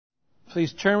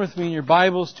Please turn with me in your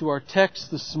Bibles to our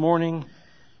text this morning.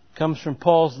 It comes from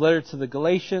Paul's letter to the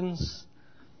Galatians.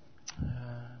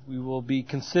 We will be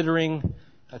considering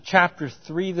chapter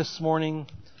 3 this morning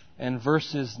and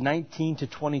verses 19 to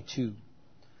 22.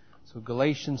 So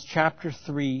Galatians chapter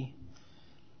 3,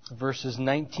 verses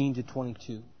 19 to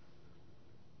 22.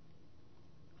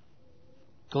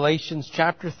 Galatians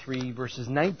chapter 3, verses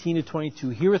 19 to 22.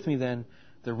 Hear with me then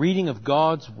the reading of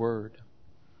God's Word.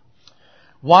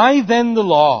 Why then the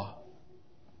law?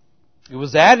 It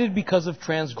was added because of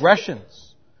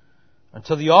transgressions,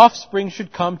 until the offspring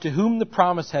should come to whom the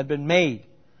promise had been made.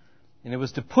 And it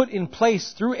was to put in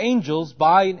place through angels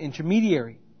by an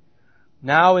intermediary.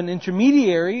 Now an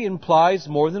intermediary implies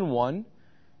more than one,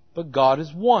 but God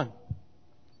is one.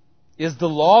 Is the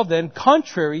law then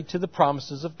contrary to the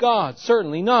promises of God?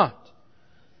 Certainly not.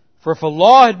 For if a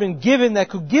law had been given that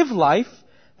could give life,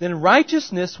 then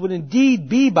righteousness would indeed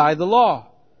be by the law.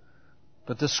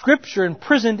 But the Scripture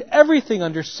imprisoned everything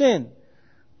under sin,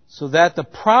 so that the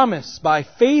promise by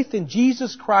faith in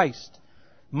Jesus Christ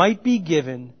might be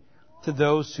given to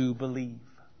those who believe.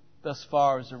 Thus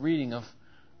far is a reading of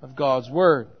God's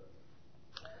Word.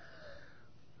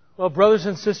 Well, brothers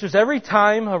and sisters, every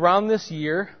time around this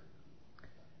year,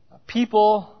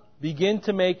 people begin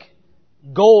to make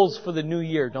goals for the new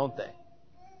year, don't they?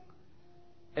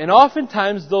 And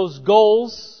oftentimes those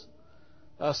goals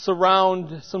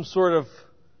surround some sort of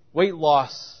weight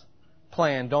loss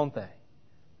plan, don't they?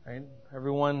 Right?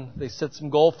 Everyone, they set some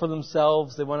goal for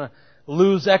themselves. They want to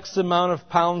lose X amount of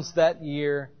pounds that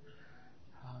year.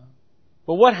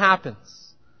 But what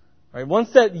happens? Right? Once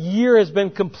that year has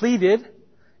been completed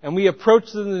and we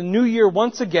approach the new year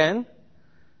once again,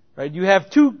 right? You have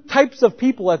two types of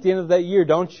people at the end of that year,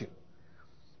 don't you?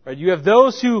 Right? You have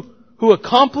those who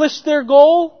accomplished their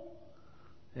goal,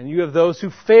 and you have those who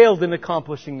failed in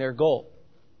accomplishing their goal.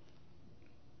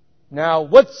 Now,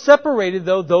 what separated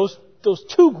those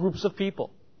two groups of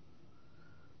people?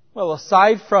 Well,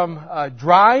 aside from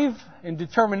drive and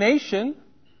determination,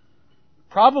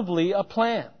 probably a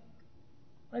plan.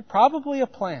 Right? Probably a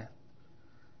plan.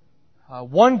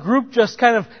 One group just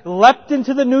kind of leapt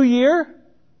into the new year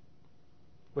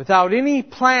without any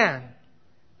plan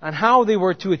on how they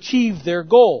were to achieve their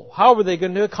goal. How were they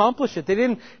going to accomplish it? They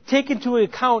didn't take into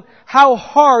account how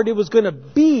hard it was going to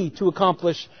be to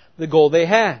accomplish the goal they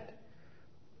had.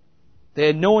 They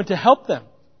had no one to help them.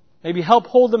 Maybe help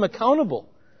hold them accountable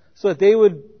so that they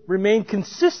would remain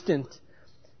consistent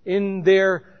in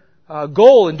their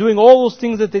goal and doing all those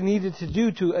things that they needed to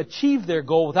do to achieve their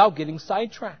goal without getting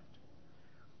sidetracked.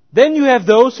 Then you have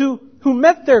those who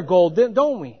met their goal,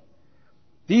 don't we?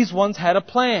 These ones had a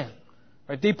plan.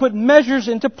 Right? They put measures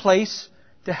into place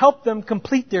to help them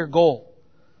complete their goal.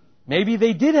 Maybe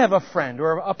they did have a friend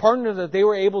or a partner that they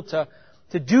were able to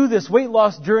do this weight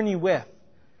loss journey with.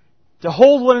 To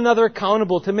hold one another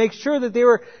accountable, to make sure that they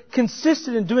were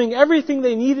consistent in doing everything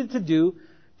they needed to do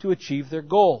to achieve their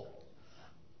goal.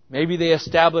 Maybe they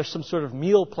established some sort of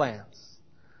meal plans.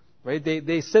 Right?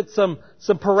 They set some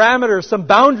parameters, some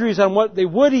boundaries on what they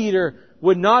would eat or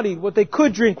would not eat, what they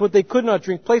could drink, what they could not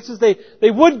drink, places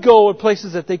they would go and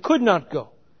places that they could not go.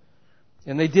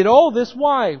 And they did all this,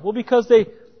 why? Well, because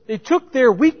they took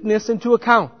their weakness into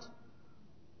account.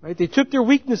 Right? They took their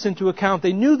weakness into account.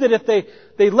 They knew that if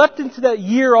they leapt into that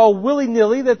year all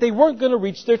willy-nilly, that they weren't going to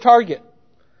reach their target.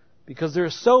 Because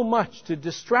there's so much to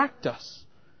distract us.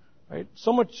 Right?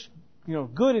 So much,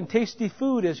 good and tasty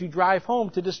food as you drive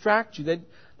home to distract you. That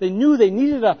they knew they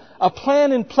needed a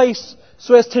plan in place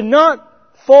so as to not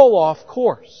fall off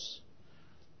course.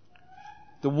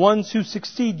 The ones who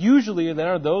succeed usually then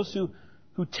are those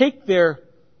who take their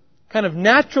kind of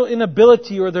natural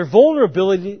inability or their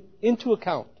vulnerability into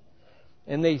account.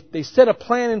 And they set a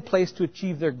plan in place to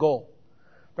achieve their goal.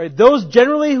 Right? Those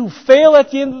generally who fail at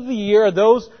the end of the year are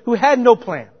those who had no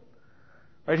plan.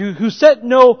 Right? Who set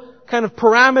no kind of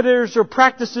parameters or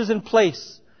practices in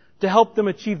place to help them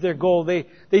achieve their goal. They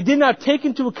did not take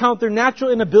into account their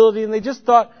natural inability, and they just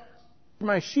thought,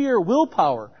 my sheer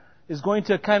willpower is going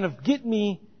to kind of get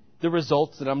me the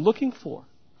results that I'm looking for.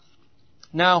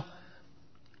 Now,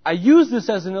 I use this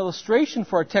as an illustration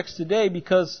for our text today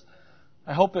because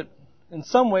I hope it in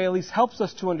some way at least helps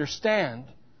us to understand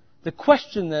the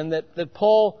question then that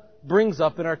Paul brings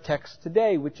up in our text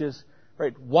today, which is,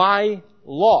 right, why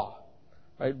law?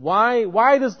 Right?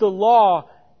 Why does the law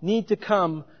need to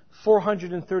come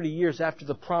 430 years after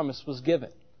the promise was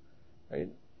given? Right?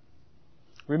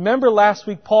 Remember last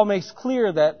week Paul makes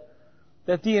clear that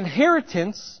the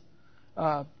inheritance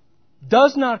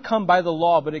does not come by the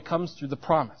law, but it comes through the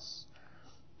promise.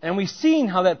 And we've seen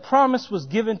how that promise was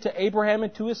given to Abraham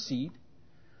and to his seed.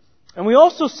 And we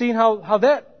also see how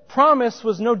that promise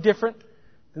was no different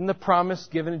than the promise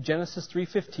given in Genesis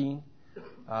 3:15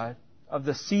 of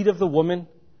the seed of the woman.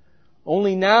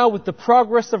 Only now, with the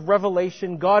progress of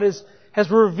revelation, God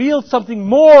has revealed something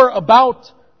more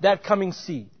about that coming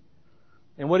seed.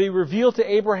 And what He revealed to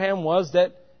Abraham was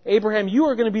that, Abraham, you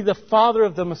are going to be the father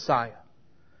of the Messiah.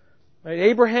 Right?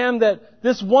 Abraham, that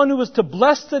this one who was to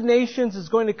bless the nations is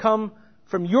going to come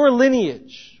from your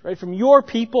lineage, right? From your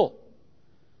people.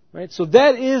 Right? So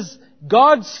that is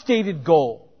God's stated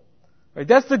goal. Right?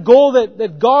 That's the goal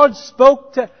that God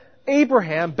spoke to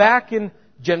Abraham back in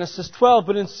Genesis 12.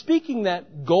 But in speaking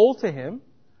that goal to him,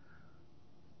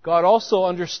 God also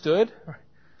understood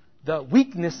the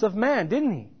weakness of man,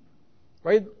 didn't He?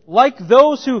 Right? Like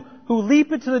those who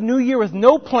leap into the new year with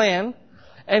no plan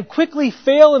and quickly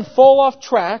fail and fall off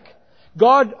track,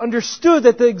 God understood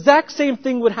that the exact same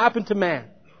thing would happen to man.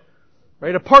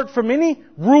 Right? Apart from any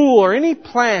rule or any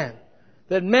plan,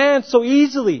 that man so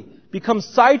easily becomes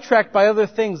sidetracked by other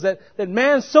things, that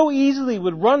man so easily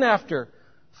would run after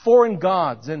foreign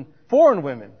gods and foreign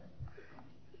women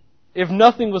if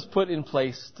nothing was put in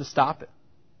place to stop it.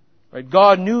 Right?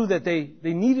 God knew that they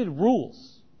needed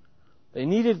rules. They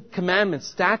needed commandments,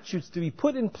 statutes to be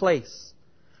put in place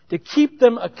to keep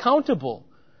them accountable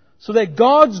so that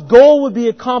God's goal would be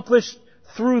accomplished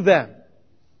through them.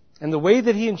 And the way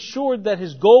that He ensured that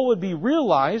His goal would be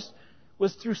realized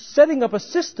was through setting up a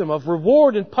system of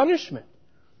reward and punishment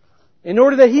in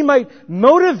order that He might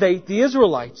motivate the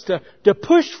Israelites to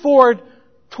push forward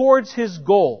towards His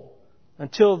goal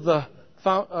until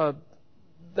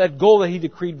that goal that He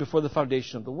decreed before the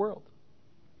foundation of the world.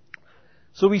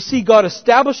 So we see God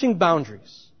establishing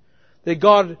boundaries, that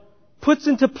God puts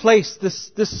into place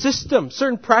this system,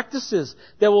 certain practices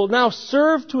that will now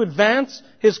serve to advance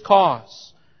His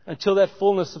cause until that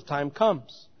fullness of time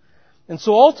comes. And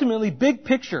so ultimately, big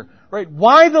picture, right?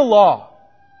 Why the law?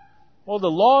 Well, the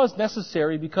law is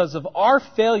necessary because of our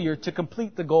failure to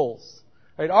complete the goals,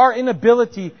 right? Our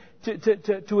inability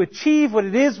to achieve what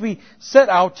it is we set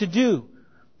out to do.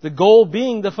 The goal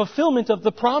being the fulfillment of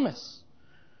the promise.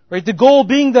 Right? The goal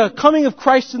being the coming of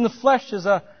Christ in the flesh as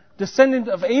a descendant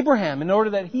of Abraham in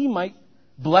order that He might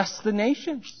bless the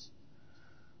nations.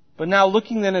 But now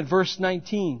looking then at verse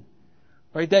 19,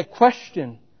 right? That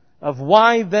question of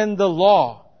why then the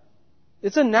law?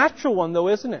 It's a natural one though,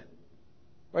 isn't it?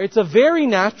 Right? It's a very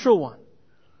natural one.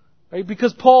 Right?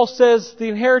 Because Paul says the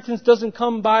inheritance doesn't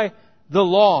come by the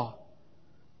law.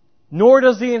 Nor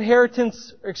does the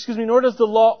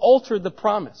law alter the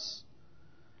promise.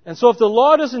 And so if the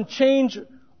law doesn't change,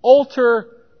 alter,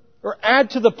 or add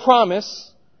to the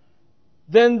promise,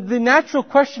 then the natural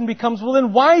question becomes, well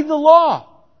then why the law?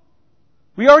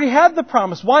 We already had the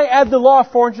promise. Why add the law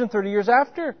 430 years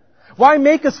after? Why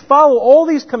make us follow all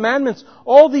these commandments,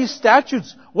 all these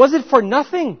statutes? Was it for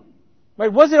nothing?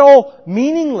 Right? Was it all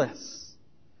meaningless?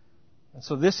 And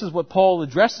so this is what Paul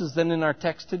addresses then in our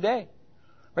text today.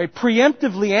 Right?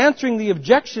 Preemptively answering the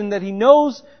objection that he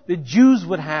knows the Jews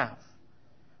would have.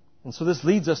 And so this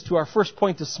leads us to our first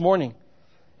point this morning.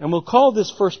 And we'll call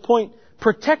this first point,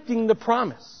 protecting the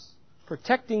promise.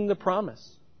 Protecting the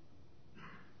promise.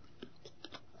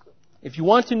 If you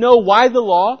want to know why the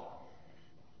law,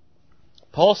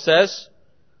 Paul says,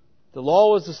 the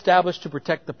law was established to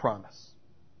protect the promise.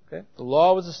 Okay? The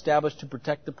law was established to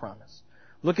protect the promise.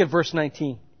 Look at verse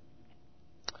 19.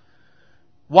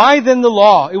 Why then the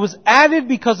law? It was added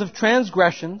because of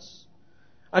transgressions,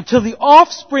 until the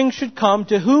offspring should come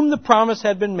to whom the promise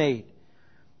had been made.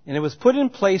 And it was put in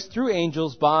place through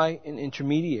angels by an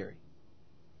intermediary.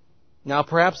 Now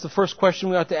perhaps the first question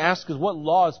we ought to ask is, what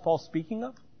law is Paul speaking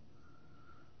of?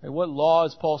 Right, what law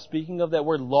is Paul speaking of? That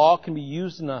word law can be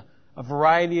used in a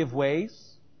variety of ways.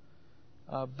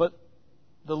 But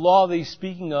the law that he's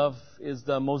speaking of is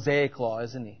the Mosaic law,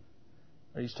 isn't he?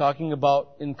 Right, he's talking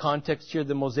about, in context here,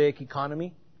 the Mosaic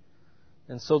economy.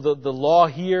 And so the law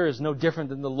here is no different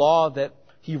than the law that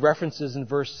he references in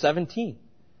verse 17.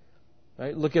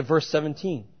 Right? Look at verse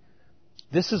 17.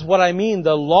 This is what I mean.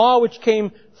 The law which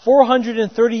came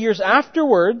 430 years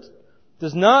afterward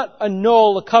does not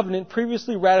annul a covenant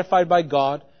previously ratified by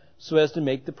God so as to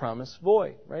make the promise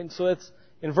void. Right? And so it's,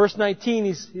 in verse 19,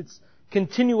 it's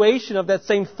continuation of that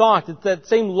same thought. It's that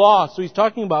same law. So he's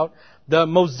talking about the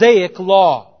Mosaic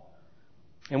law.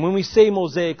 And when we say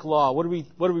Mosaic law, what are we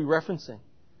referencing?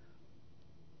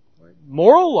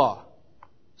 Moral law,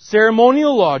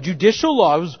 ceremonial law, judicial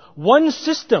law. It was one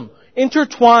system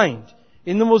intertwined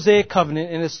in the Mosaic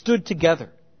covenant, and it stood together.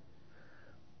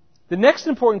 The next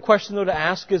important question, though, to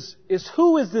ask is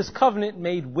who is this covenant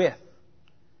made with?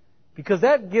 Because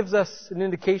that gives us an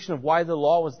indication of why the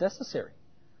law was necessary.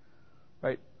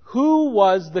 Right? Who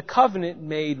was the covenant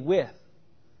made with?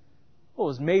 Well,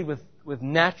 it was made with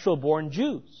natural-born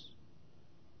Jews.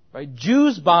 Right?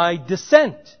 Jews by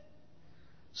descent.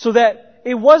 So that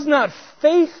it was not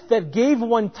faith that gave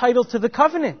one title to the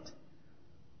covenant,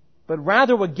 but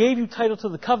rather what gave you title to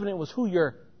the covenant was who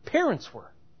your parents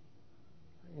were.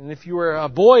 And if you were a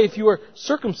boy, if you were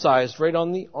circumcised right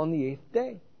on the 8th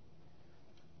day.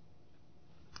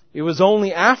 It was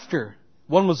only after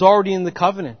one was already in the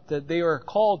covenant that they were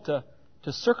called to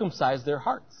circumcise their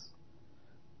hearts.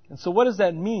 And so what does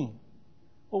that mean?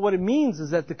 Well, what it means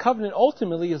is that the covenant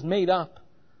ultimately is made up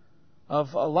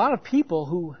of a lot of people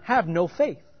who have no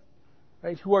faith,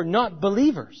 right? Who are not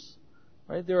believers,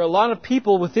 right? There are a lot of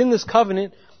people within this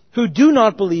covenant who do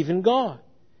not believe in God.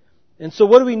 And so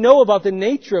what do we know about the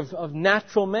nature of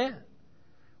natural man?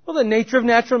 Well, the nature of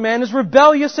natural man is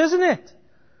rebellious, isn't it?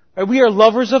 Right? We are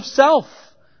lovers of self.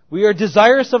 We are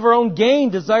desirous of our own gain,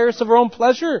 desirous of our own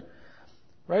pleasure,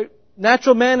 right?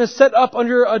 Natural man is set up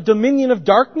under a dominion of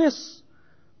darkness.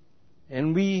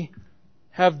 And we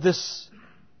have this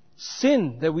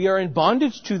sin that we are in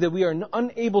bondage to, that we are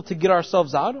unable to get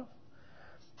ourselves out of.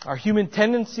 Our human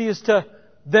tendency is to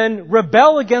then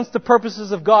rebel against the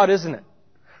purposes of God, isn't it?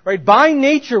 Right? By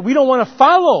nature, we don't want to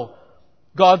follow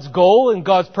God's goal and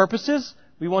God's purposes.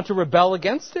 We want to rebel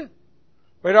against it.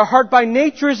 Right? Our heart by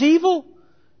nature is evil.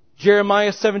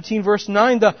 Jeremiah 17 verse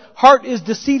 9, the heart is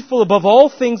deceitful above all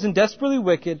things and desperately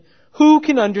wicked. Who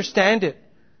can understand it?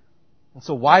 And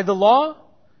so why the law?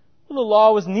 Well, the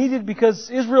law was needed because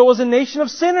Israel was a nation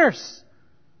of sinners,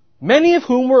 many of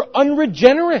whom were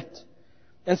unregenerate.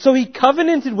 And so He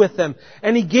covenanted with them,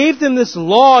 and He gave them this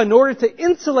law in order to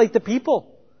insulate the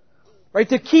people, right?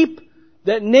 To keep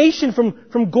that nation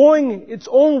from going its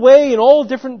own way in all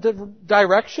different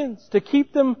directions, to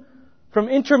keep them from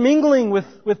intermingling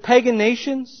with pagan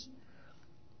nations,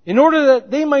 in order that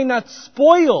they might not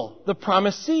spoil the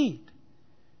promised seed.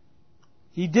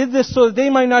 He did this so that they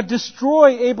might not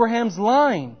destroy Abraham's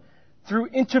line through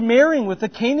intermarrying with the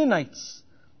Canaanites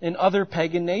and other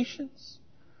pagan nations.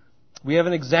 We have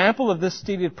an example of this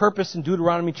stated purpose in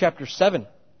Deuteronomy chapter 7,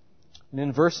 and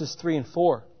in verses 3 and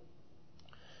 4.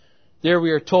 There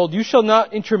we are told, "You shall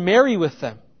not intermarry with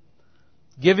them,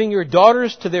 giving your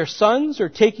daughters to their sons or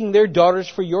taking their daughters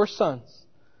for your sons.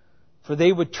 For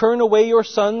they would turn away your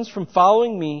sons from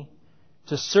following me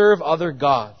to serve other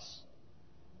gods.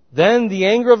 Then the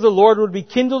anger of the Lord would be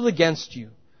kindled against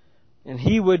you, and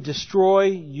He would destroy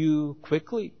you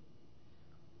quickly."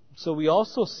 So we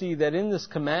also see that in this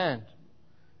command,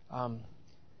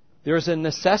 there is a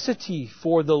necessity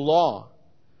for the law,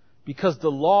 because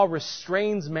the law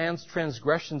restrains man's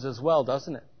transgressions as well,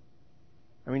 doesn't it?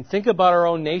 I mean, think about our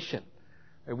own nation.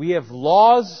 We have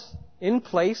laws in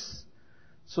place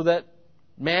so that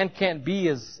man can't be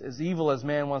as evil as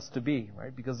man wants to be,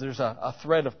 right? Because there's a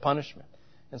threat of punishment.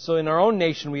 And so in our own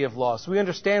nation we have laws. So we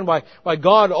understand why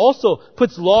God also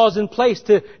puts laws in place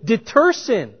to deter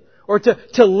sin, or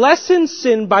to lessen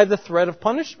sin by the threat of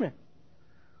punishment.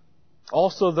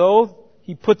 Also, though,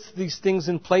 He puts these things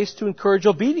in place to encourage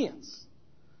obedience,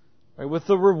 right? With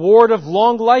the reward of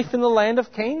long life in the land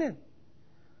of Canaan.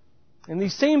 And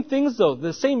these same things, though,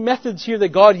 the same methods here that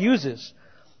God uses,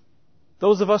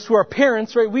 those of us who are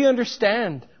parents, right, we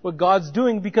understand what God's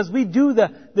doing because we do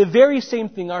the very same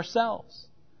thing ourselves.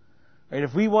 Right?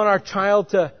 If we want our child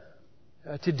to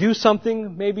do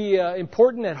something maybe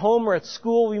important at home or at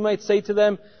school, we might say to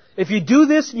them, if you do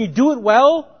this and you do it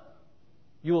well,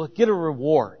 you will get a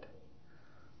reward.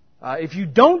 If you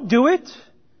don't do it,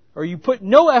 or you put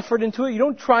no effort into it, you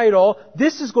don't try at all,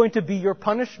 this is going to be your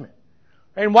punishment.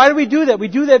 And why do we do that? We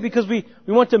do that because we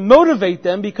want to motivate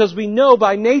them, because we know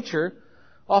by nature,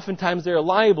 oftentimes they're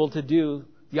liable to do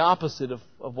the opposite of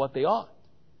what they ought.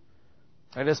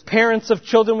 And as parents of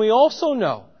children, we also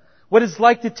know what it's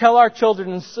like to tell our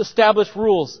children and establish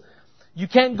rules. You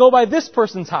can't go by this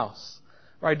person's house.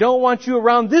 Or I don't want you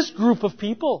around this group of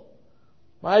people.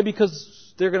 Why?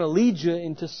 Because they're going to lead you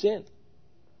into sin.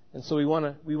 And so we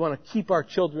want to keep our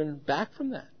children back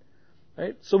from that.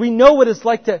 Right? So we know what it's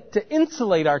like to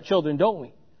insulate our children, don't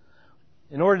we?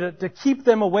 In order to keep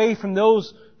them away from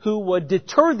those who would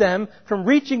deter them from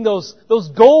reaching those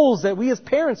goals that we as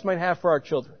parents might have for our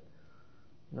children.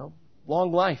 You know,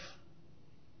 long life,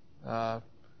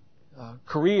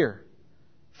 career,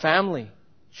 family,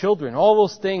 children, all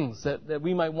those things that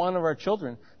we might want of our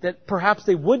children that perhaps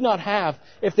they would not have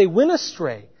if they went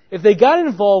astray, if they got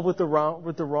involved with the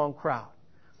wrong crowd.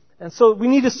 And so we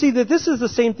need to see that this is the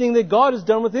same thing that God has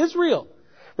done with Israel.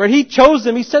 Right? He chose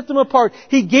them. He set them apart.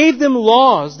 He gave them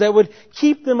laws that would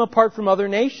keep them apart from other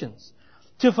nations.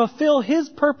 to fulfill His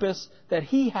purpose that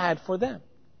He had for them.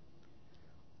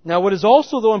 Now, what is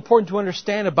also, though, important to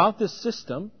understand about this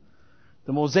system,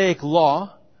 the Mosaic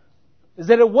Law, is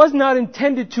that it was not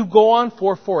intended to go on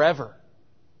for forever.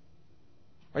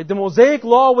 Right? The Mosaic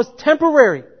Law was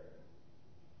temporary.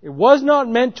 It was not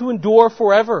meant to endure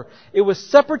forever. It was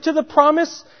separate to the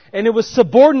promise, and it was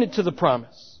subordinate to the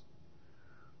promise.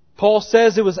 Paul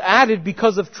says it was added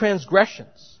because of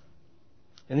transgressions.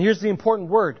 And here's the important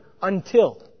word,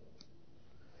 until.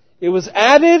 It was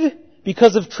added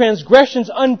because of transgressions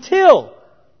until,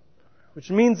 which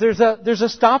means there's a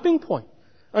stopping point.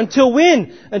 Until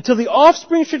when? Until the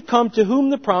offspring should come to whom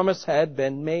the promise had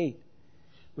been made.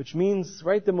 Which means,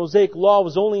 right, the Mosaic Law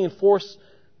was only in force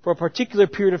for a particular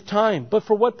period of time. But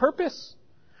for what purpose?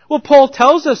 Well, Paul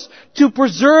tells us to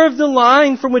preserve the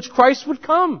line from which Christ would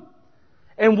come.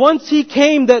 And once He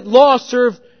came, that law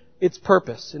served its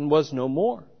purpose and was no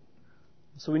more.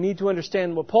 So we need to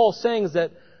understand what Paul is saying is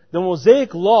that the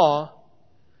Mosaic Law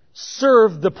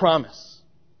served the promise.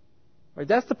 Right?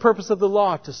 That's the purpose of the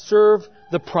law, to serve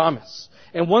the promise.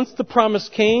 And once the promise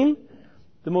came,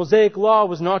 the Mosaic Law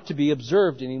was not to be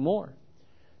observed anymore.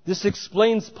 This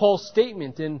explains Paul's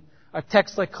statement in a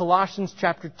text like Colossians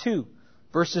chapter 2,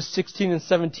 verses 16 and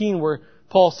 17, where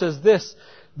Paul says this,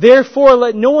 "Therefore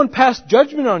let no one pass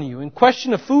judgment on you in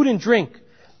question of food and drink,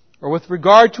 or with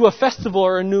regard to a festival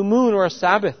or a new moon or a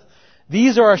Sabbath.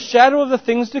 These are a shadow of the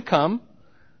things to come,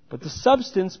 but the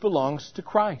substance belongs to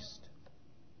Christ."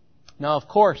 Now, of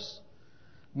course,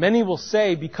 many will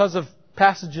say, because of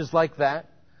passages like that,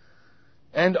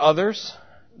 and others,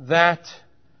 that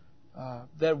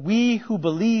we who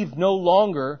believe no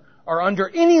longer are under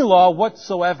any law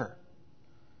whatsoever.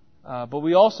 But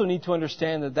we also need to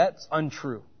understand that that's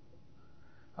untrue.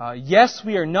 Yes,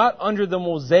 we are not under the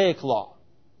Mosaic Law.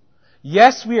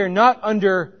 Yes, we are not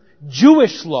under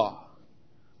Jewish law.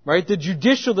 Right? The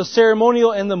judicial, the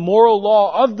ceremonial, and the moral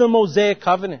law of the Mosaic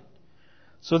covenant.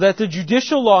 So that the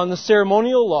judicial law and the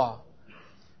ceremonial law,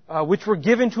 which were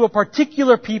given to a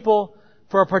particular people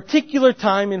for a particular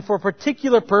time and for a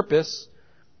particular purpose,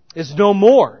 is no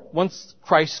more once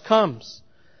Christ comes.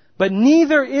 But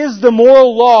neither is the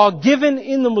moral law given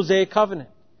in the Mosaic covenant.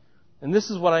 And this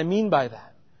is what I mean by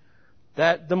that.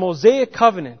 That the Mosaic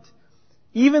covenant,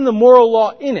 even the moral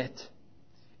law in it,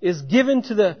 is given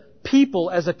to the people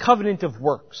as a covenant of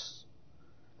works.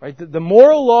 Right? The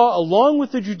moral law, along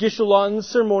with the judicial law and the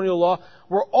ceremonial law,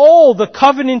 were all the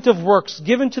covenant of works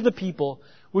given to the people,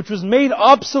 which was made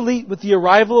obsolete with the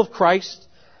arrival of Christ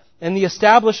and the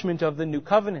establishment of the new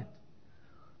covenant.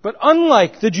 But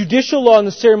unlike the judicial law and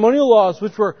the ceremonial laws,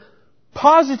 which were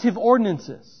positive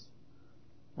ordinances,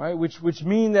 right, which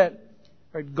mean that,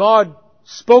 right, God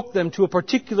spoke them to a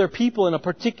particular people in a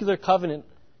particular covenant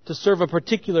to serve a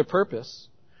particular purpose,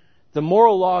 the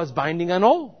moral law is binding on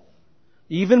all.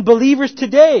 Even believers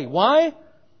today. Why?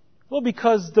 Well,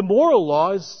 because the moral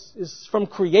law is from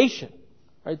creation.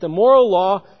 Right? The moral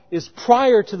law is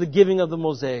prior to the giving of the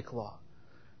Mosaic Law.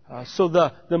 So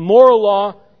the moral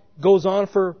law goes on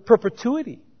for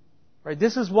perpetuity. Right?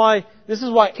 This is why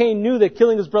Cain knew that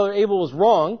killing his brother Abel was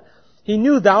wrong. He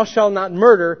knew thou shalt not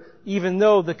murder, even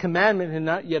though the commandment had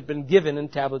not yet been given in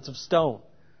tablets of stone.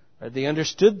 Right? They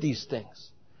understood these things.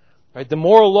 Right? The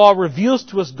moral law reveals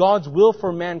to us God's will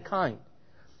for mankind.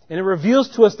 And it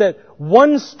reveals to us that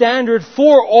one standard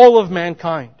for all of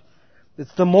mankind.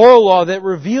 It's the moral law that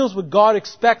reveals what God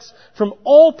expects from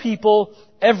all people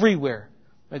everywhere.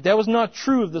 Right? That was not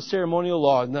true of the ceremonial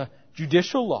law and the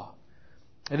judicial law.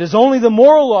 It is only the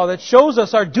moral law that shows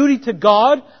us our duty to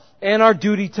God and our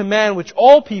duty to man, which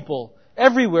all people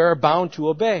everywhere are bound to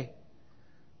obey.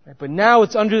 Right? But now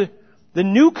it's under the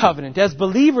new covenant as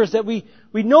believers that we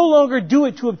no longer do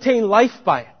it to obtain life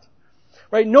by it.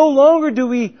 Right? No longer do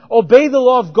we obey the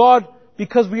law of God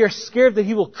because we are scared that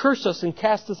He will curse us and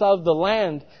cast us out of the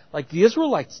land like the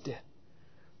Israelites did.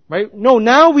 Right? No,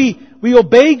 now we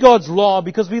obey God's law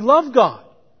because we love God.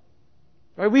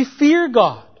 Right? We fear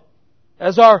God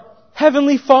as our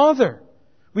Heavenly Father.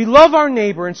 We love our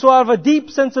neighbor, and so out of a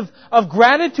deep sense of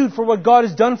gratitude for what God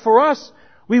has done for us,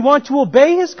 we want to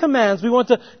obey His commands. We want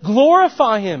to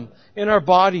glorify Him in our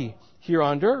body here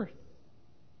on earth.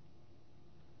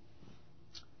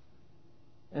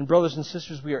 And brothers and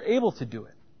sisters, we are able to do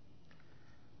it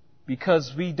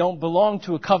because we don't belong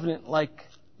to a covenant like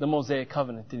the Mosaic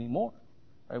covenant anymore.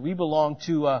 Right? We belong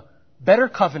to a better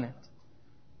covenant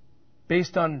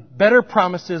based on better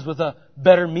promises with a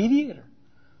better mediator.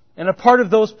 And a part of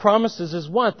those promises is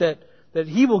what? That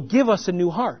He will give us a new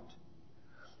heart.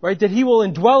 Right? That He will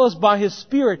indwell us by His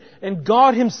Spirit, and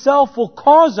God Himself will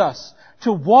cause us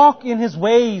to walk in His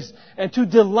ways and to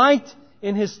delight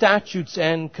in His statutes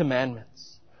and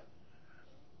commandments.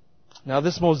 Now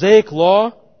this Mosaic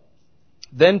law,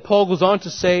 then Paul goes on to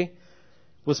say,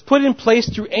 was put in place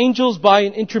through angels by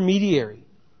an intermediary.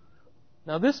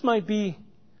 Now this might be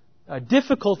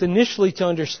difficult initially to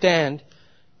understand,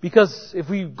 because if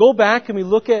we go back and we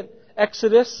look at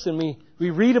Exodus and we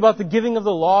read about the giving of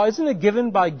the law, isn't it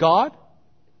given by God?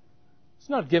 It's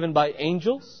not given by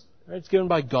angels. Right? It's given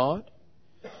by God.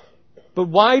 But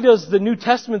why does the New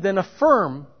Testament then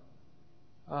affirm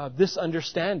this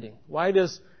understanding? Why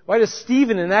does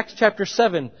Stephen in Acts chapter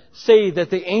 7 say that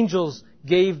the angels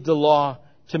gave the law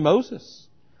to Moses?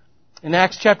 In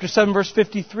Acts chapter 7 verse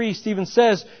 53, Stephen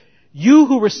says, "You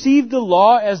who received the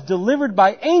law as delivered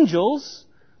by angels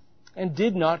and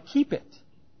did not keep it."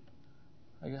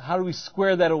 How do we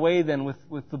square that away then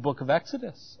with the book of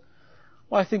Exodus?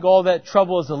 Well, I think all that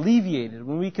trouble is alleviated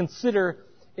when we consider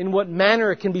in what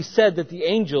manner it can be said that the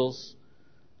angels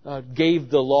gave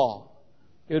the law.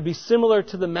 It would be similar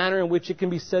to the manner in which it can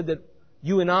be said that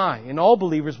you and I and all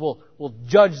believers will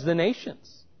judge the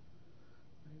nations.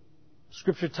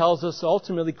 Scripture tells us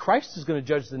ultimately Christ is going to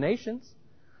judge the nations.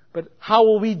 But how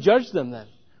will we judge them then?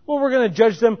 Well, we're going to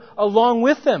judge them along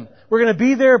with them. We're going to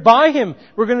be there by Him.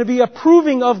 We're going to be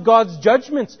approving of God's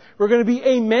judgments. We're going to be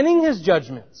amening His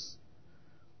judgments.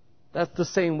 That's the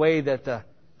same way that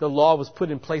the law was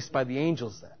put in place by the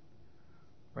angels then.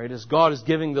 Right? As God is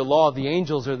giving the law, the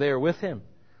angels are there with Him.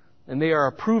 And they are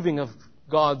approving of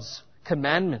God's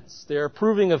commandments. They are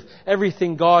approving of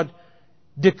everything God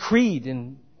decreed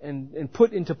and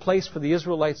put into place for the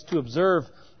Israelites to observe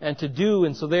and to do.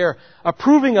 And so they are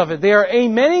approving of it. They are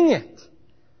amening it.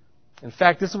 In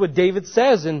fact, this is what David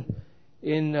says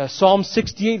in Psalm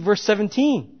 68 verse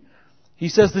 17. He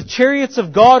says, "The chariots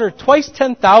of God are twice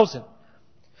 10,000,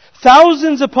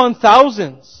 thousands upon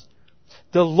thousands.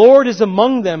 The Lord is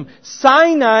among them.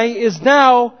 Sinai is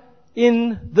now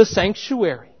in the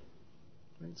sanctuary."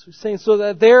 So he's saying so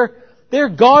that their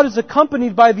God is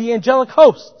accompanied by the angelic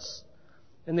hosts.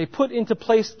 And they put into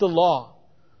place the law,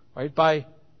 right, by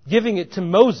giving it to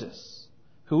Moses,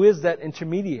 who is that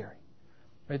intermediary.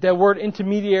 Right? That word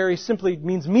intermediary simply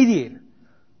means mediator.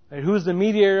 Right? Who is the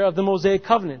mediator of the Mosaic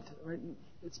covenant? Right?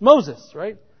 It's Moses,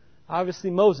 right? Obviously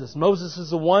Moses. Moses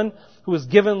is the one who was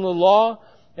given the law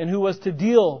and who was to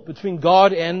deal between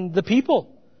God and the people.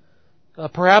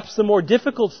 Perhaps the more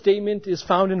difficult statement is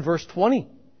found in verse 20.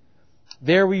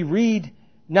 There we read,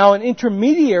 "Now an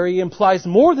intermediary implies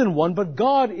more than one, but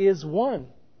God is one."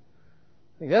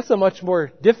 I think that's a much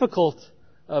more difficult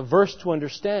verse to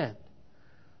understand.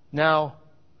 Now,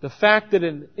 the fact that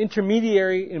an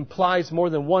intermediary implies more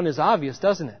than one is obvious,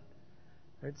 doesn't it?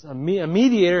 A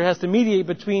mediator has to mediate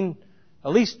between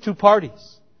at least two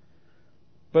parties.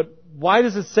 But why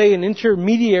does it say an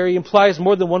intermediary implies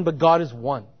more than one, but God is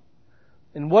one?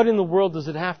 And what in the world does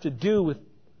it have to do with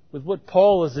what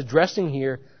Paul is addressing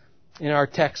here in our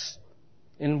text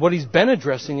and what he's been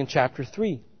addressing in chapter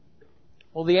 3?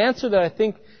 Well, the answer that I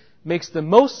think makes the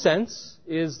most sense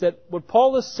is that what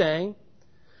Paul is saying,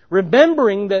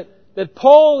 remembering that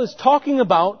Paul is talking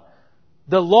about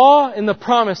the law and the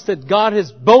promise that God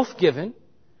has both given.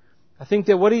 I think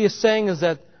that what he is saying is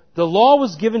that the law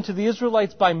was given to the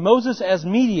Israelites by Moses as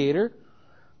mediator,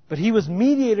 but he was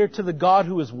mediator to the God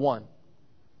who is one.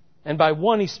 And by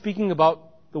one, he's speaking about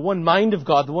the one mind of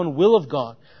God, the one will of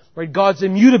God, right? God's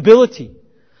immutability.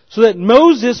 So that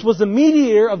Moses was the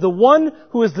mediator of the one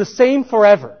who is the same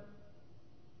forever.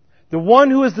 The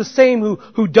one who is the same,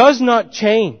 who does not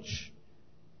change.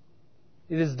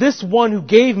 It is this one who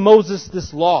gave Moses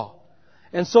this law.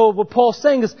 And so what Paul's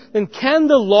saying is, then can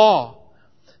the law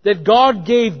that God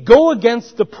gave go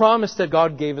against the promise that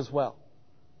God gave as well?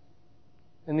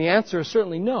 And the answer is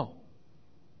certainly no.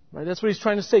 Right? That's what he's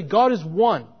trying to say. God is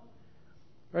one.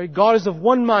 Right? God is of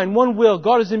one mind, one will.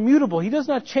 God is immutable. He does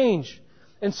not change.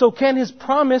 And so can His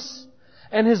promise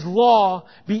and His law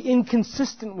be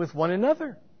inconsistent with one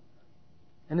another?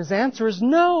 And his answer is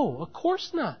no, of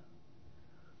course not.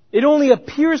 It only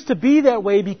appears to be that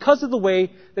way because of the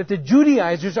way that the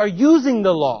Judaizers are using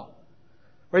the law.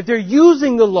 Right? They're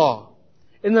using the law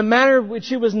in the manner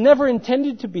which it was never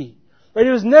intended to be. Right?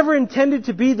 It was never intended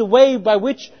to be the way by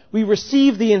which we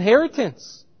receive the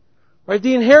inheritance. Right?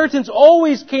 The inheritance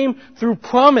always came through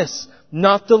promise,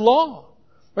 not the law.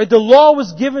 Right? The law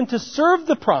was given to serve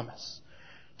the promise,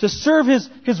 to serve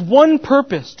His one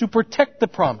purpose, to protect the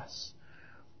promise.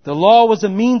 The law was a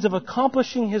means of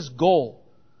accomplishing His goal,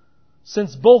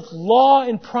 since both law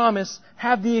and promise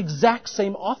have the exact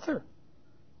same author.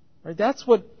 Right? That's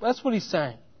what he's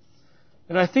saying.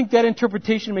 And I think that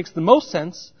interpretation makes the most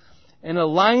sense and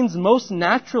aligns most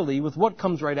naturally with what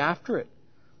comes right after it.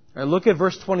 All right, look at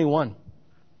verse 21.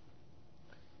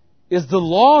 Is the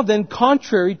law then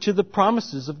contrary to the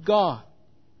promises of God?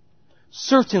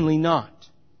 Certainly not.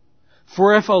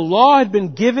 For if a law had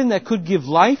been given that could give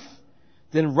life,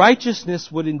 then righteousness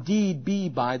would indeed be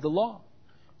by the law.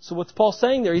 So what's Paul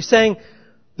saying there? He's saying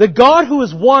the God who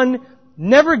is one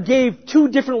never gave two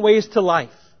different ways to life.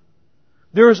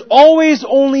 There has always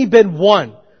only been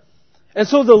one. And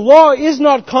so the law is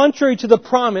not contrary to the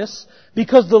promise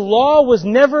because the law was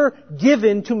never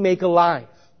given to make alive.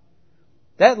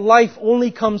 That life only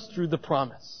comes through the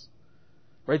promise.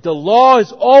 Right? The law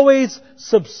is always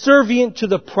subservient to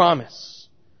the promise.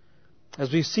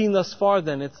 As we've seen thus far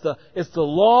then, it's the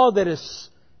law that has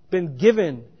been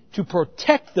given to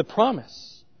protect the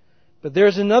promise. But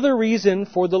there's another reason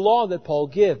for the law that Paul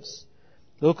gives.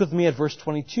 Look with me at verse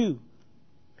 22.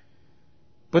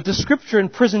 But the Scripture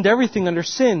imprisoned everything under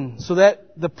sin, so that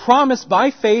the promise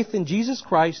by faith in Jesus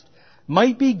Christ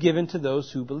might be given to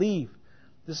those who believe.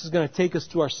 This is going to take us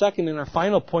to our second and our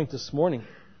final point this morning.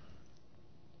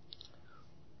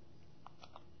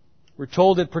 We're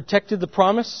told it protected the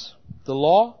promise, the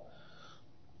law.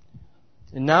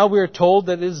 And now we are told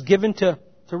that it is given to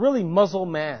really muzzle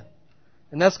man.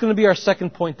 And that's going to be our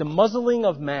second point, the muzzling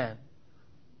of man.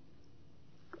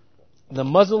 The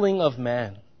muzzling of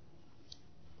man.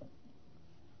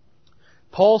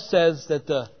 Paul says that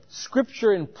the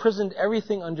Scripture imprisoned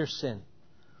everything under sin.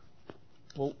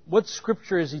 Well, what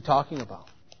Scripture is he talking about?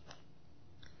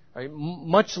 Right?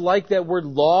 Much like that word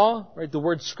law, right, the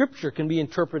word Scripture can be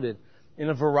interpreted in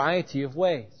a variety of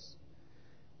ways.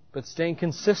 But staying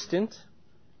consistent,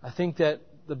 I think that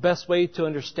the best way to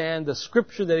understand the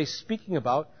Scripture that he's speaking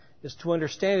about is to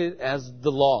understand it as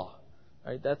the law.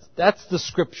 Right? That's the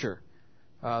Scripture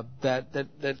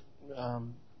that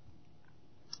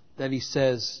he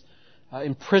says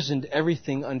imprisoned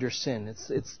everything under sin.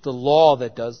 It's the law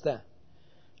that does that.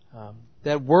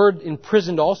 That word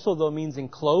imprisoned also, though, means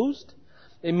enclosed.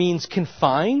 It means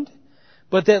confined.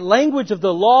 But that language of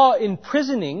the law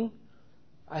imprisoning,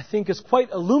 I think, is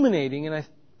quite illuminating, and I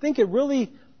think it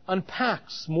really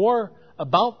unpacks more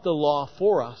about the law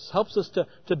for us, helps us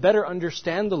to better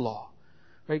understand the law.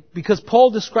 Right? Because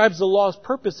Paul describes the law's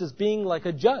purpose as being like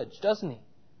a judge, doesn't he?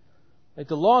 Like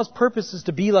the law's purpose is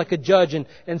to be like a judge,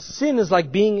 and sin is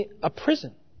like being a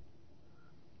prison.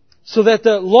 So that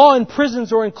the law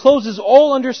imprisons or encloses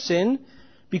all under sin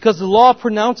because the law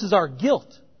pronounces our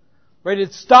guilt. Right?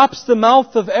 It stops the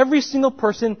mouth of every single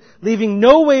person, leaving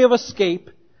no way of escape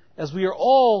as we are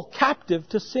all captive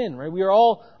to sin. Right? We are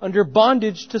all under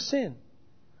bondage to sin.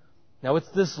 Now it's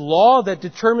this law that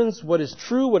determines what is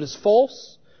true, what is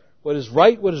false, what is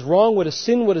right, what is wrong, what is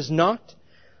sin, what is not.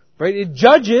 Right? It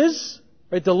judges,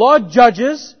 right? The law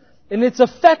judges, and its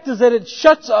effect is that it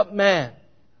shuts up man.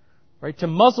 Right? To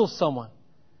muzzle someone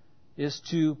is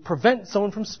to prevent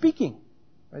someone from speaking.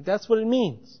 Right? That's what it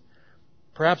means.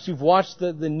 Perhaps you've watched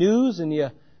the news and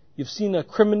you've seen a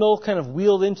criminal kind of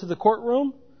wheeled into the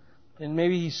courtroom, and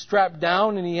maybe he's strapped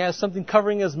down and he has something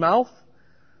covering his mouth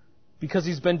because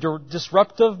he's been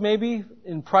disruptive maybe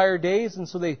in prior days, and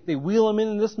so they wheel him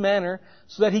in this manner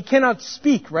so that he cannot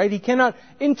speak, right? He cannot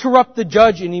interrupt the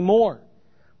judge anymore.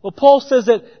 Well, Paul says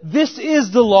that this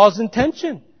is the law's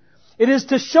intention. It is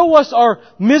to show us our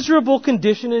miserable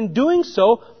condition. In doing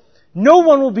so, no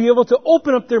one will be able to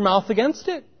open up their mouth against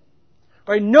it.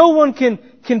 Right? No one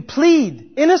can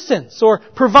plead innocence or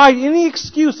provide any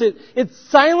excuse. It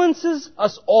silences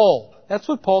us all. That's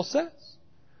what Paul says.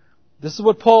 This is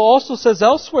what Paul also says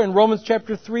elsewhere in Romans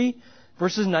chapter 3,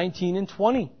 verses 19 and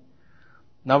 20.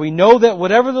 Now we know that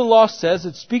whatever the law says,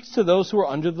 it speaks to those who are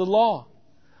under the law,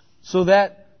 so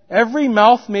that every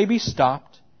mouth may be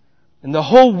stopped, and the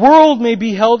whole world may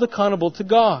be held accountable to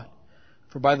God.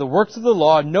 For by the works of the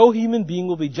law, no human being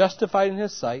will be justified in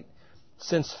his sight,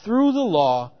 since through the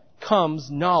law comes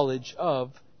knowledge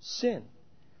of sin.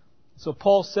 So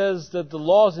Paul says that the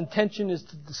law's intention is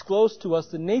to disclose to us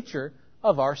the nature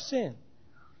of our sin.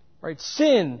 Right?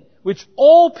 Sin, which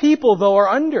all people, though, are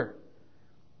under.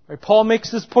 Right? Paul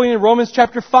makes this point in Romans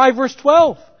chapter 5, verse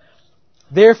 12.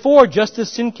 Therefore, just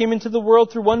as sin came into the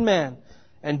world through one man,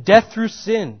 and death through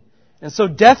sin, and so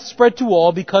death spread to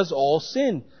all because all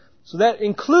sinned. So that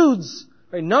includes,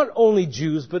 right, not only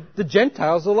Jews, but the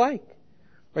Gentiles alike.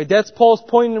 Right? That's Paul's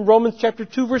point in Romans chapter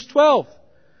 2, verse 12.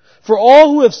 For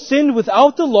all who have sinned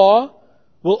without the law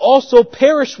will also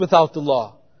perish without the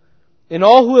law. And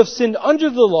all who have sinned under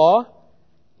the law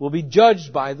will be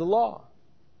judged by the law.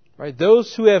 Right?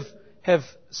 Those who have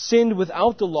sinned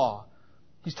without the law.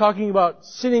 He's talking about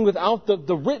sinning without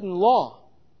the written law.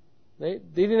 They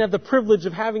didn't have the privilege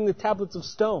of having the tablets of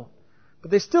stone. But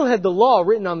they still had the law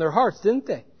written on their hearts, didn't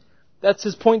they? That's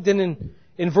his point then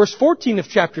in verse 14 of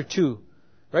chapter 2.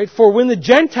 Right? For when the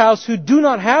Gentiles who do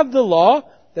not have the law,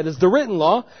 that is the written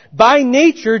law, by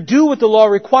nature do what the law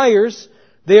requires,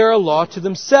 they are a law to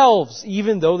themselves,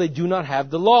 even though they do not have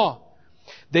the law.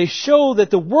 They show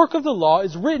that the work of the law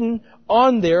is written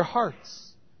on their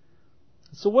hearts.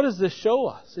 So what does this show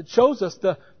us? It shows us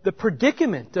the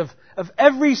predicament of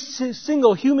every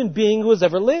single human being who has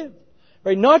ever lived.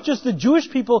 Right? Not just the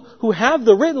Jewish people who have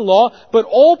the written law, but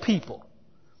all people.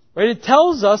 Right? It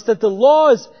tells us that the law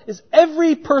is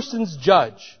every person's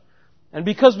judge. And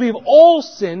because we have all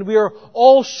sinned, we are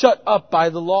all shut up by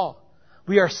the law.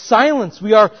 We are silenced.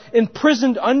 We are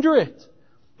imprisoned under it.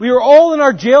 We are all in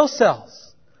our jail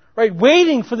cells. Right?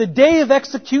 Waiting for the day of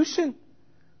execution.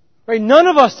 Right? None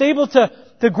of us able to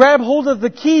grab hold of the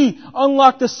key,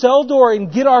 unlock the cell door,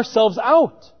 and get ourselves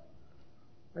out.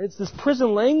 Right? It's this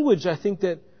prison language, I think,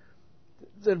 that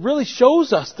really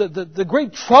shows us the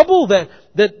great trouble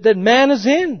that man is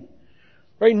in.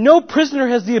 Right? No prisoner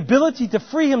has the ability to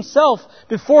free himself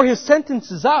before his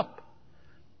sentence is up.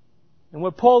 And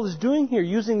what Paul is doing here,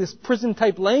 using this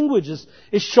prison-type language, is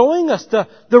showing us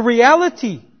the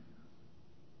reality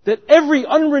that every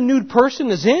unrenewed person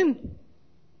is in.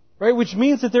 Right? Which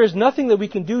means that there is nothing that we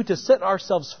can do to set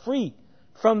ourselves free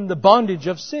from the bondage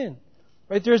of sin.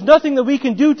 Right? There's nothing that we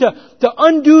can do to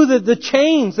undo the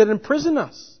chains that imprison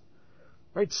us.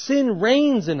 Right? Sin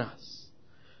reigns in us.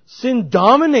 Sin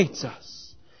dominates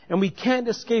us. And we can't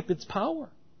escape its power.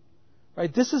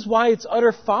 Right? This is why it's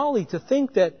utter folly to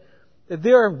think that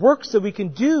there are works that we can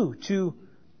do to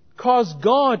cause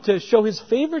God to show His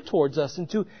favor towards us and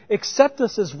to accept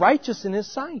us as righteous in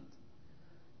His sight.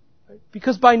 Right?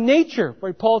 Because by nature,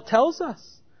 right, Paul tells us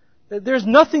that there's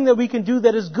nothing that we can do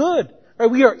that is good. Right?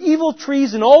 We are evil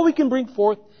trees and all we can bring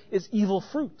forth is evil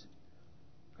fruit.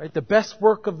 Right? The best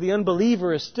work of the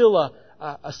unbeliever is still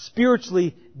a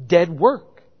spiritually dead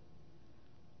work.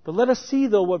 But let us see,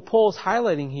 though, what Paul is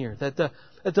highlighting here, that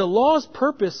the law's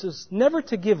purpose is never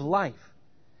to give life,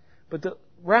 but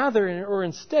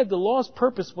instead, the law's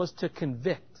purpose was to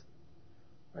convict.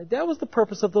 Right? That was the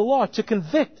purpose of the law, to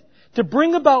convict, to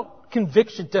bring about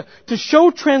conviction, to show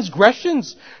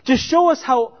transgressions, to show us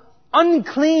how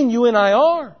unclean you and I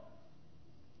are.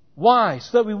 Why?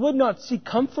 So that we would not seek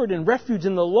comfort and refuge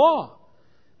in the law,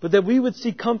 but that we would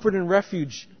seek comfort and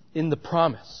refuge in the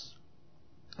promise.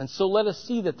 And so let us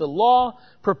see that the law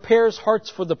prepares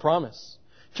hearts for the promise,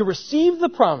 to receive the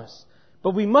promise.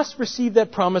 But we must receive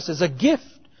that promise as a gift,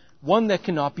 one that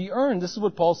cannot be earned. This is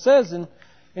what Paul says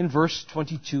in verse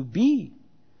 22b.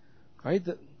 Right?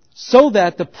 So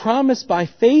that the promise by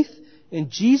faith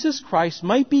in Jesus Christ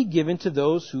might be given to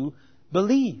those who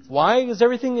believe. Why is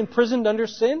everything imprisoned under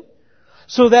sin?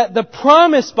 So that the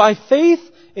promise by faith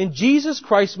in Jesus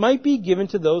Christ might be given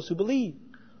to those who believe.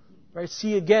 Right?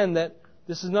 See again that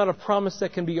this is not a promise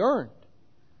that can be earned,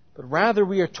 but rather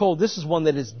we are told this is one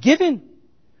that is given.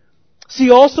 See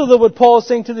also that what Paul is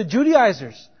saying to the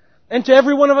Judaizers and to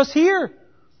every one of us here,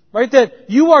 right? That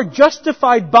you are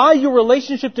justified by your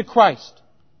relationship to Christ,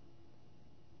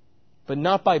 but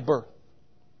not by birth,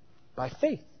 by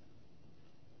faith.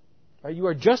 Right? You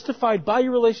are justified by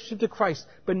your relationship to Christ,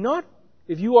 but not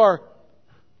if you are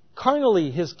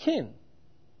carnally His kin,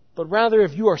 but rather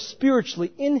if you are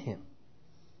spiritually in Him.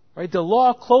 Right? The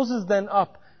law closes then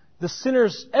up the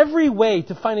sinner's every way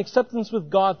to find acceptance with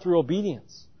God through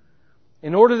obedience,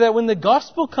 in order that when the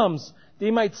gospel comes,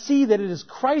 they might see that it is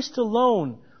Christ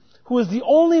alone who is the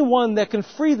only one that can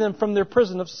free them from their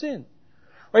prison of sin.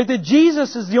 Right? That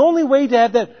Jesus is the only way to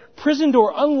have that prison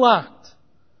door unlocked,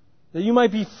 that you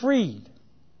might be freed,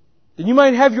 that you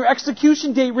might have your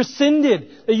execution date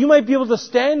rescinded, that you might be able to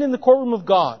stand in the courtroom of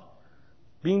God,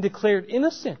 being declared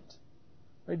innocent,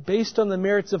 right, based on the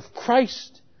merits of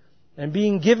Christ, and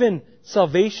being given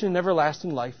salvation and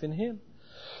everlasting life in Him.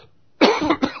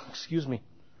 Excuse me.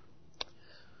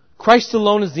 Christ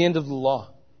alone is the end of the law.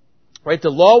 Right? The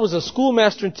law was a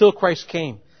schoolmaster until Christ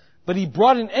came, but He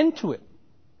brought an end to it.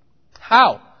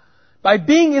 How? By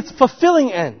being its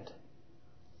fulfilling end.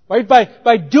 Right?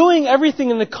 By doing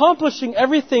everything and accomplishing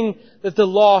everything that the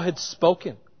law had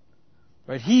spoken.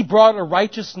 Right? He brought a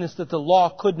righteousness that the law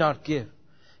could not give.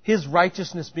 His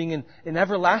righteousness being an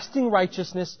everlasting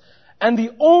righteousness and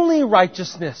the only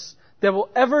righteousness that will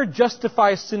ever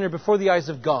justify a sinner before the eyes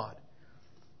of God.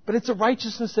 But it's a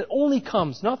righteousness that only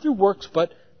comes not through works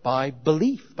but by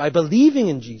belief, by believing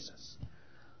in Jesus.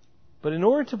 But in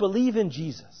order to believe in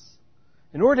Jesus,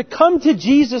 in order to come to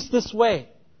Jesus this way,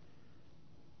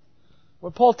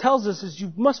 what Paul tells us is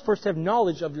you must first have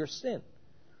knowledge of your sin.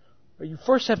 You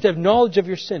first have to have knowledge of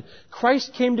your sin.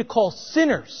 Christ came to call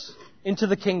sinners into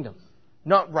the kingdom.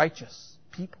 not righteous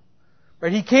people.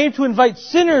 Right? He came to invite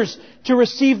sinners to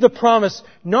receive the promise,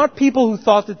 not people who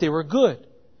thought that they were good.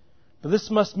 But this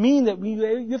must mean that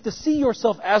you have to see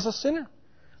yourself as a sinner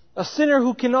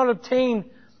who cannot obtain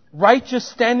righteous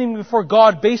standing before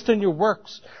God based on your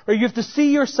works. Or you have to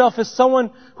see yourself as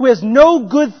someone who has no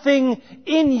good thing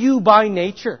in you by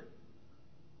nature.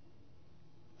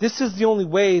 This is the only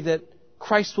way that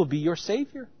Christ will be your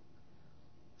Savior.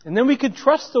 And then we can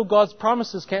trust, God's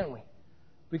promises, can't we?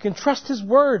 We can trust His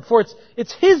Word, for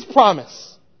it's His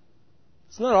promise.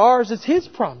 It's not ours, it's His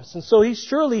promise. And so He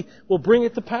surely will bring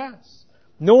it to pass.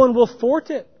 No one will thwart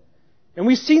it. And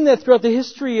we've seen that throughout the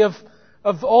history of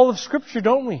all of Scripture,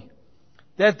 don't we?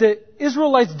 That the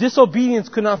Israelites' disobedience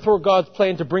could not thwart God's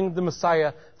plan to bring the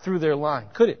Messiah through their line,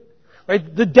 could it?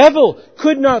 Right? The devil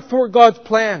could not thwart God's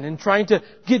plan in trying to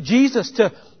get Jesus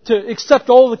to accept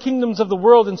all the kingdoms of the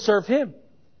world and serve Him.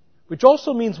 Which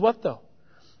also means what though?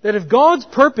 That if God's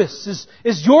purpose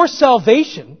is your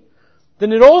salvation,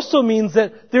 then it also means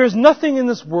that there is nothing in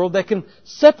this world that can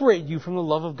separate you from the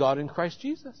love of God in Christ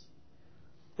Jesus.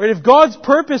 Right? If God's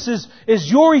purpose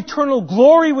is your eternal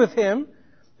glory with Him,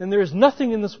 then there is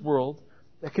nothing in this world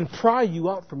that can pry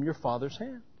you out from your Father's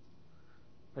hand.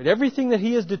 Right? Everything that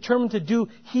He is determined to do,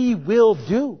 He will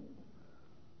do.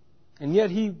 And yet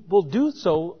He will do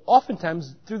so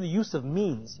oftentimes through the use of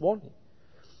means, won't He?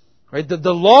 Right?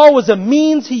 The law was a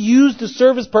means He used to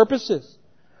serve His purposes.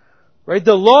 Right?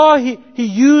 The law He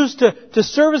used to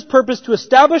serve His purpose to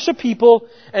establish a people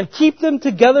and keep them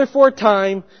together for a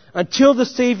time until the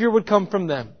Savior would come from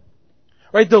them.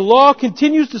 Right? The law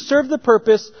continues to serve the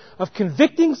purpose of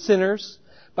convicting sinners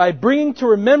by bringing to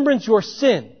remembrance your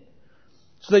sin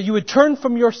so that you would turn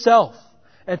from yourself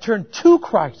and turn to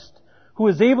Christ, who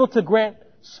is able to grant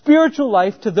spiritual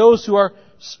life to those who are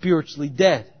spiritually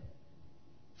dead.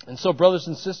 And so, brothers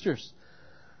and sisters,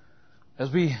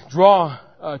 as we draw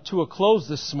to a close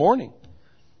this morning,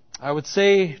 I would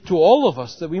say to all of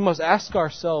us that we must ask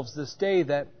ourselves this day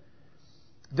that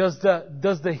does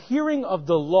the hearing of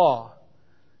the law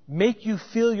make you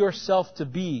feel yourself to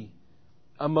be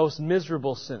a most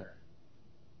miserable sinner?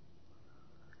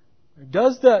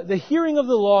 Does the hearing of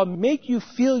the law make you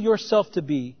feel yourself to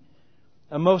be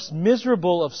a most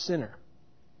miserable of sinner?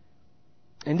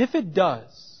 And if it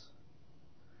does,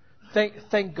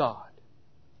 thank God.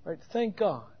 Right? Thank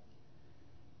God.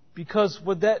 Because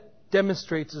what that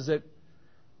demonstrates is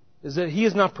that He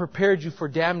has not prepared you for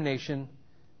damnation,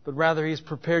 but rather He has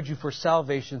prepared you for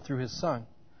salvation through His Son.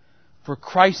 For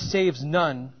Christ saves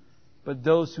none but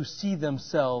those who see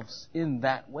themselves in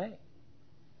that way.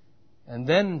 And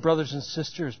then, brothers and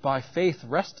sisters, by faith,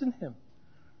 rest in Him.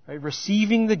 Right?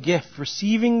 Receiving the gift,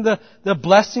 receiving the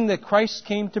blessing that Christ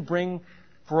came to bring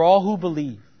for all who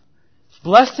believe.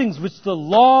 Blessings which the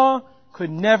law could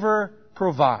never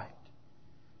provide.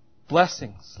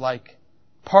 Blessings like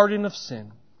pardon of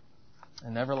sin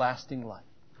and everlasting life.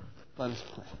 Let us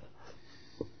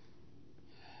pray.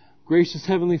 Gracious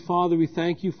Heavenly Father, we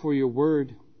thank You for Your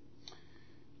Word.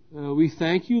 We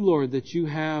thank You, Lord, that You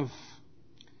have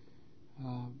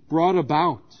brought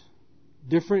about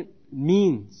different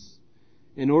means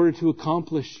in order to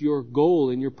accomplish Your goal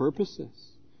and Your purposes.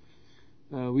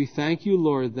 We thank You,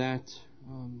 Lord, that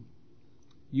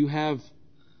You have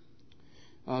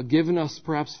given us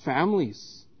perhaps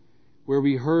families where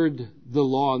we heard the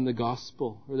law and the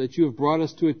gospel, or that You have brought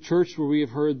us to a church where we have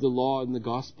heard the law and the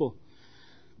gospel.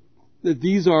 That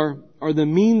these are the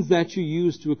means that You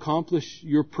use to accomplish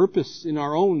Your purpose in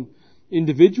our own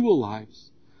individual lives.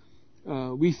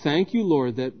 We thank You,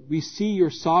 Lord, that we see Your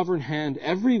sovereign hand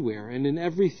everywhere and in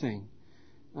everything.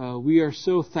 We are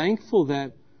so thankful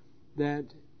that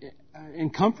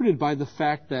and comforted by the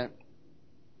fact that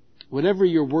whatever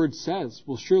Your Word says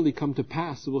will surely come to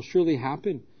pass. It will surely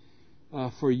happen.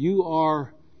 For You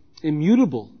are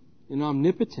immutable and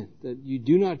omnipotent, that You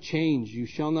do not change, You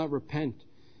shall not repent.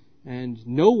 And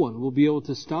no one will be able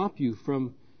to stop You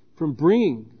from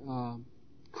bringing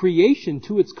creation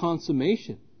to its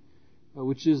consummation,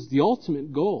 which is the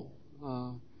ultimate goal,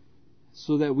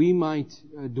 so that we might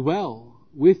dwell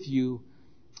with You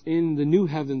in the new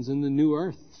heavens and the new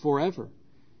earth forever.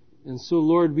 And so,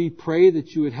 Lord, we pray that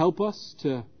You would help us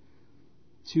to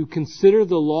consider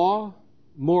the law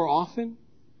more often.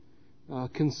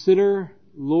 Consider,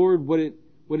 Lord, what it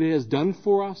has done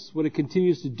for us, what it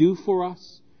continues to do for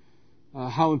us,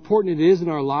 how important it is in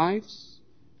our lives,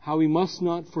 how we must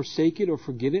not forsake it or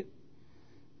forget it.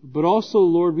 But also,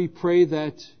 Lord, we pray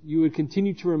that You would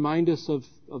continue to remind us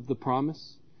of the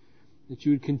promise, that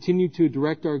You would continue to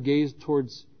direct our gaze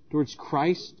towards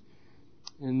Christ,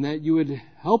 and that You would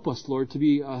help us, Lord, to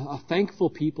be a thankful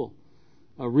people,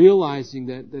 realizing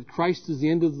that Christ is the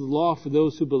end of the law for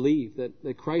those who believe,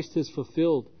 that Christ has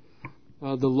fulfilled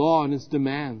the law and its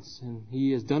demands, and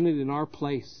He has done it in our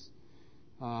place.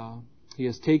 He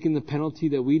has taken the penalty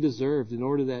that we deserved in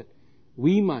order that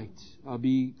we might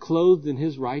be clothed in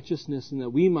His righteousness, and that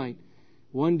we might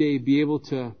one day be able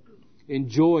to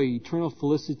enjoy eternal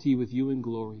felicity with You in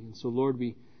glory. And so, Lord,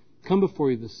 we come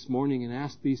before You this morning and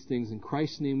ask these things. In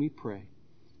Christ's name we pray.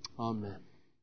 Amen.